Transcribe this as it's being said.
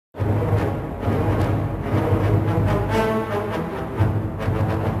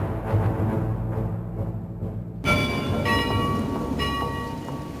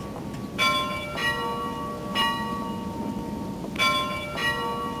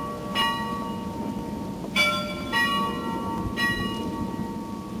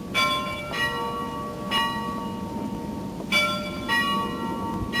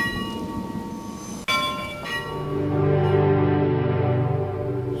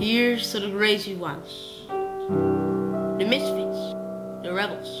Here's to the crazy ones, the misfits, the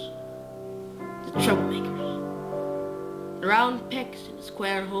rebels, the troublemakers, the round pegs in the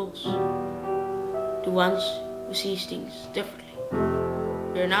square holes, the ones who see things differently.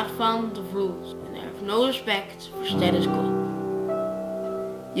 They're not fond of rules and they have no respect for status quo.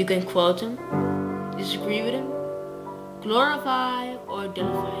 You can quote them, disagree with them, glorify or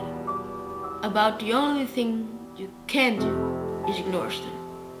vilify them. About the only thing you can do is ignore them,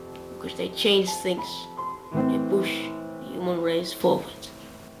 because they change things, they push the human race forward.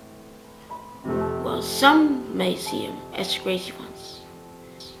 While some may see them as crazy ones,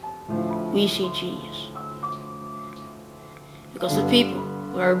 we see genius. Because the people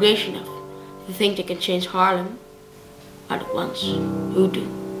who are rich enough to think they can change Haarlem are the ones who do.